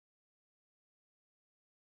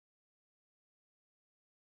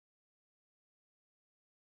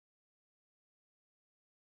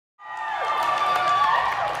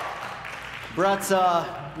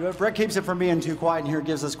Brett keeps it from being too quiet in here,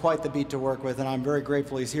 gives us quite the beat to work with, and I'm very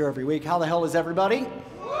grateful he's here every week. How the hell is everybody?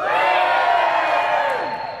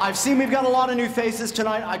 I've seen we've got a lot of new faces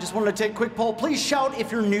tonight. I just wanted to take a quick poll. Please shout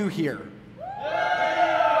if you're new here.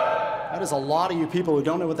 That is a lot of you people who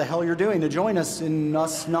don't know what the hell you're doing to join us in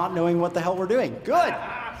us not knowing what the hell we're doing. Good.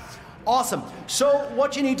 Awesome. So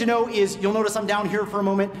what you need to know is, you'll notice I'm down here for a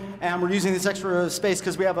moment, and we're using this extra space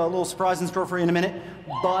because we have a little surprise in store for you in a minute.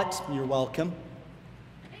 But you're welcome.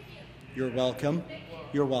 You're welcome.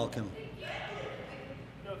 You're welcome.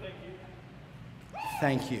 No,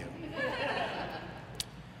 thank you. Thank you.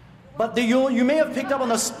 But you may have picked up on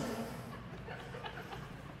this.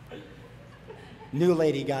 New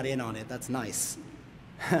lady got in on it. That's nice.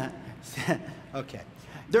 Okay.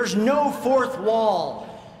 There's no fourth wall.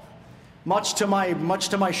 Much to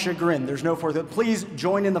my chagrin, there's no fourth. Please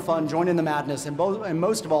join in the fun, join in the madness, and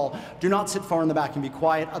most of all, do not sit far in the back and be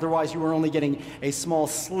quiet. Otherwise, you are only getting a small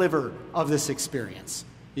sliver of this experience.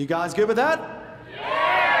 You guys good with that?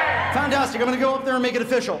 Yeah! Fantastic. I'm going to go up there and make it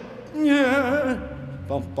official. Yeah.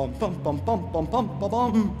 Bum bum bum bum bum bum bum bum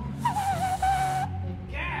bum.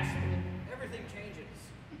 Gasp! Everything changes.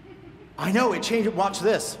 I know it changed. Watch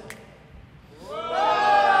this.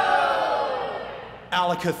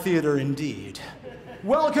 Alicia Theater indeed.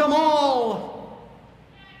 Welcome all!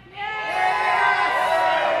 Yay!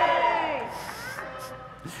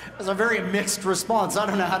 That's a very mixed response. I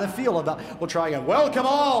don't know how to feel about it. We'll try again. Welcome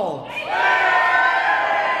all! Yay!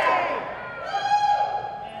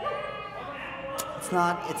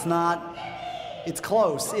 It's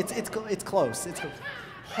close. It's close.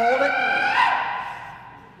 Hold it.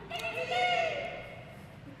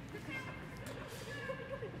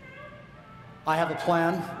 I have a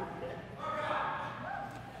plan.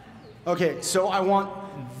 Okay, so I want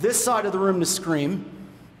this side of the room to scream.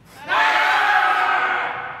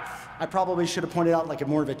 I probably should have pointed out like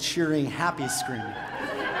more of a cheering, happy scream.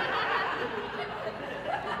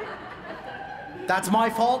 That's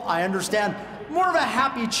my fault, I understand. More of a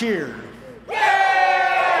happy cheer.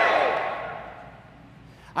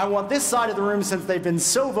 I want this side of the room, since they've been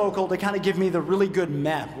so vocal, to kind of give me the really good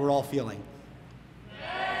meh we're all feeling.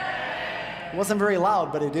 It wasn't very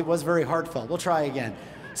loud, but it was very heartfelt. We'll try again.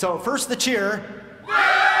 So first the cheer,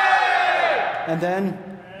 and then,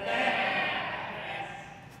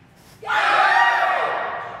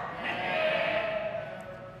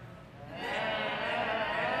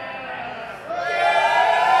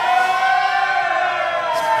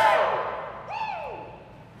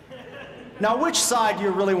 now which side do you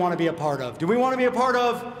really want to be a part of? Do we want to be a part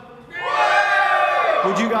of?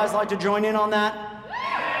 Would you guys like to join in on that?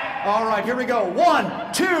 All right, here we go.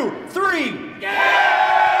 1, 2, 3. Yay!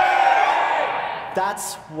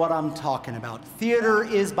 That's what I'm talking about. Theater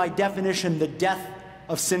is, by definition, the death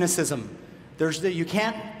of cynicism. You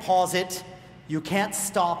can't pause it. You can't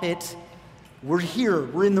stop it. We're here.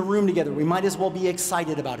 We're in the room together. We might as well be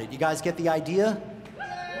excited about it. You guys get the idea?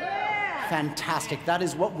 Yeah. Fantastic. That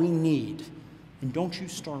is what we need. And don't you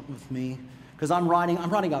start with me. Because I'm riding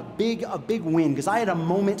a big win, because I had a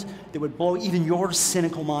moment that would blow even your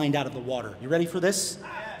cynical mind out of the water. You ready for this?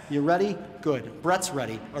 Yes. You ready? Good. Brett's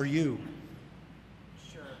ready. Are you?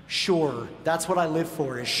 Sure. Sure. That's what I live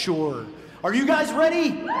for, is sure. Are you guys ready?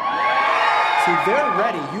 Yes. See, they're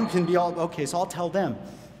ready. You can be all, okay, so I'll tell them.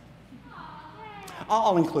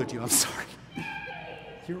 I'll include you, I'm sorry.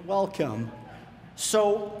 You're welcome.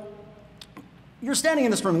 So, you're standing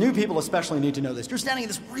in this room, new people especially need to know this. You're standing in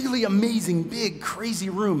this really amazing, big, crazy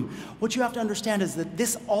room. What you have to understand is that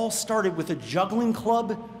this all started with a juggling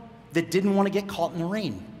club that didn't want to get caught in the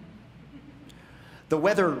rain. The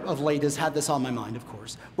weather of late has had this on my mind, of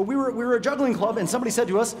course. But we were a juggling club, and somebody said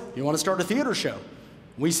to us, "You want to start a theater show?"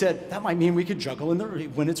 We said, that might mean we could juggle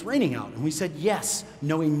when it's raining out. And we said, yes,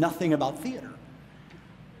 knowing nothing about theater.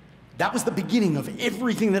 That was the beginning of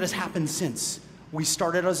everything that has happened since. We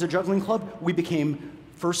started as a juggling club, we became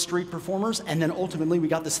First Street performers, and then ultimately we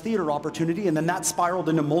got this theater opportunity, and then that spiraled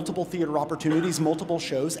into multiple theater opportunities, multiple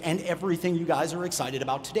shows, and everything you guys are excited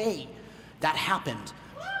about today. That happened.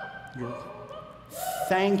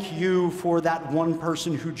 Thank you for that one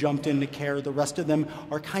person who jumped in to care. The rest of them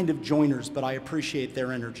are kind of joiners, but I appreciate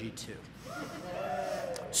their energy too.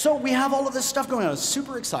 So we have all of this stuff going on. It's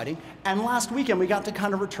super exciting. And last weekend, we got to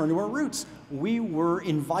kind of return to our roots. We were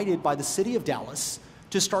invited by the city of Dallas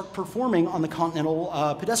to start performing on the Continental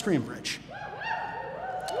Pedestrian Bridge.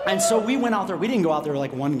 And so we went out there. We didn't go out there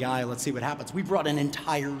like one guy, let's see what happens. We brought an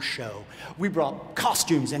entire show. We brought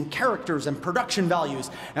costumes and characters and production values.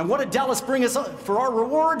 And what did Dallas bring us for our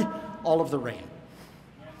reward? All of the rain.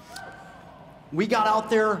 We got out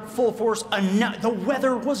there full force. The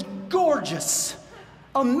weather was gorgeous.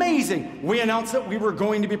 Amazing. We announced that we were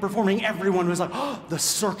going to be performing. Everyone was like, oh, the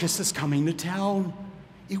circus is coming to town.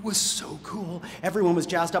 It was so cool. Everyone was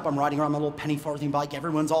jazzed up. I'm riding around my little penny farthing bike.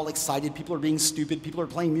 Everyone's all excited. People are being stupid. People are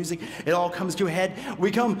playing music. It all comes to a head.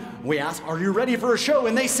 We ask, are you ready for a show?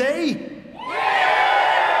 And they say,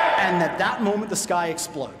 yeah! And at that moment, the sky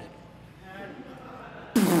exploded.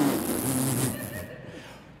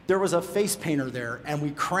 There was a face painter there, and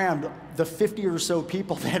we crammed the 50 or so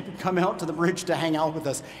people that had come out to the bridge to hang out with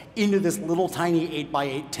us into this little tiny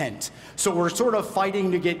 8x8 tent. So we're sort of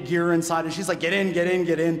fighting to get gear inside, and she's like, get in, get in,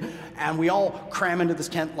 get in. And we all cram into this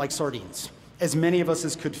tent like sardines, as many of us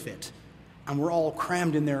as could fit. And we're all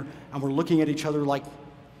crammed in there, and we're looking at each other like,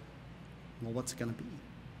 well, what's it gonna be?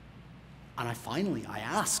 And I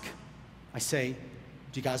ask, I say,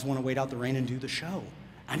 do you guys wanna wait out the rain and do the show?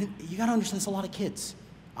 And you gotta understand, there's a lot of kids.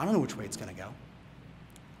 I don't know which way it's gonna go.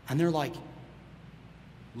 And they're like,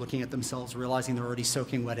 looking at themselves, realizing they're already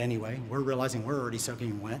soaking wet anyway. We're realizing we're already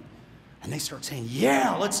soaking wet. And they start saying,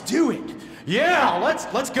 yeah, let's do it. Yeah,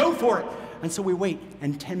 let's go for it. And so we wait,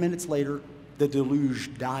 and 10 minutes later, the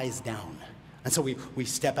deluge dies down. And so we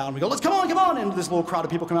step out and we go, let's come on, and this little crowd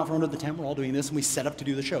of people come out from under the tent. We're all doing this, and we set up to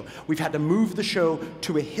do the show. We've had to move the show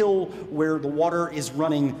to a hill where the water is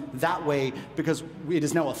running that way because it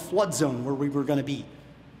is now a flood zone where we were gonna be.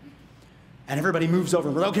 And everybody moves over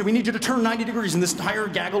and we're like, okay, we need you to turn 90 degrees. And this entire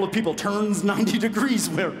gaggle of people turns 90 degrees.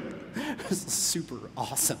 It's super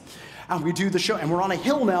awesome. And we do the show, and we're on a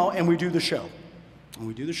hill now, and we do the show. And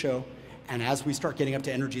we do the show, and as we start getting up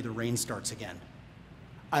to energy, the rain starts again.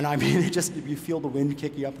 And I mean, you feel the wind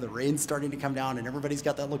kicking up, the rain's starting to come down, and everybody's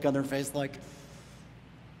got that look on their face like,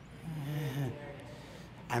 eh.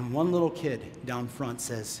 And one little kid down front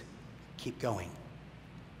says, keep going.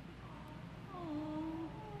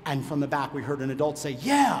 And from the back, we heard an adult say,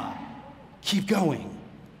 yeah, keep going.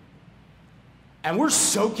 And we're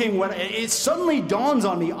soaking wet. It suddenly dawns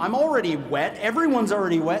on me, I'm already wet. Everyone's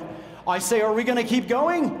already wet. I say, are we gonna keep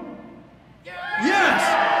going? Yeah.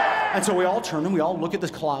 Yes! And so we all turn and we all look at the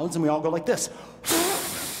clouds and we all go like this.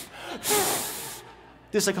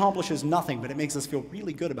 This accomplishes nothing, but it makes us feel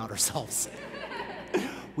really good about ourselves.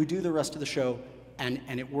 We do the rest of the show.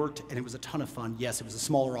 And it worked, and it was a ton of fun. Yes, it was a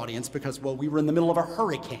smaller audience because, well, we were in the middle of a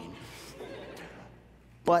hurricane.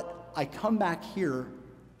 But I come back here,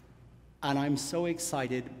 and I'm so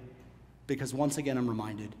excited because once again I'm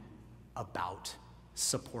reminded about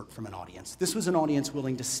support from an audience. This was an audience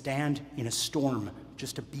willing to stand in a storm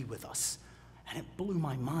just to be with us, and it blew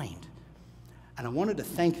my mind. And I wanted to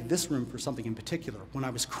thank this room for something in particular. When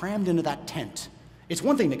I was crammed into that tent, it's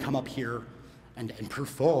one thing to come up here and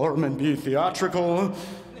perform and be theatrical.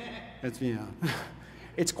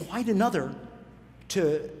 It's quite another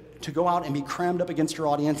to go out and be crammed up against your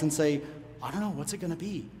audience and say, I don't know, what's it gonna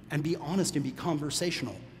be? And be honest and be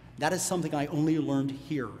conversational. That is something I only learned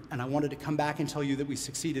here. And I wanted to come back and tell you that we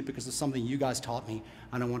succeeded because of something you guys taught me.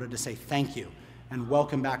 And I wanted to say thank you and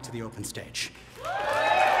welcome back to the open stage.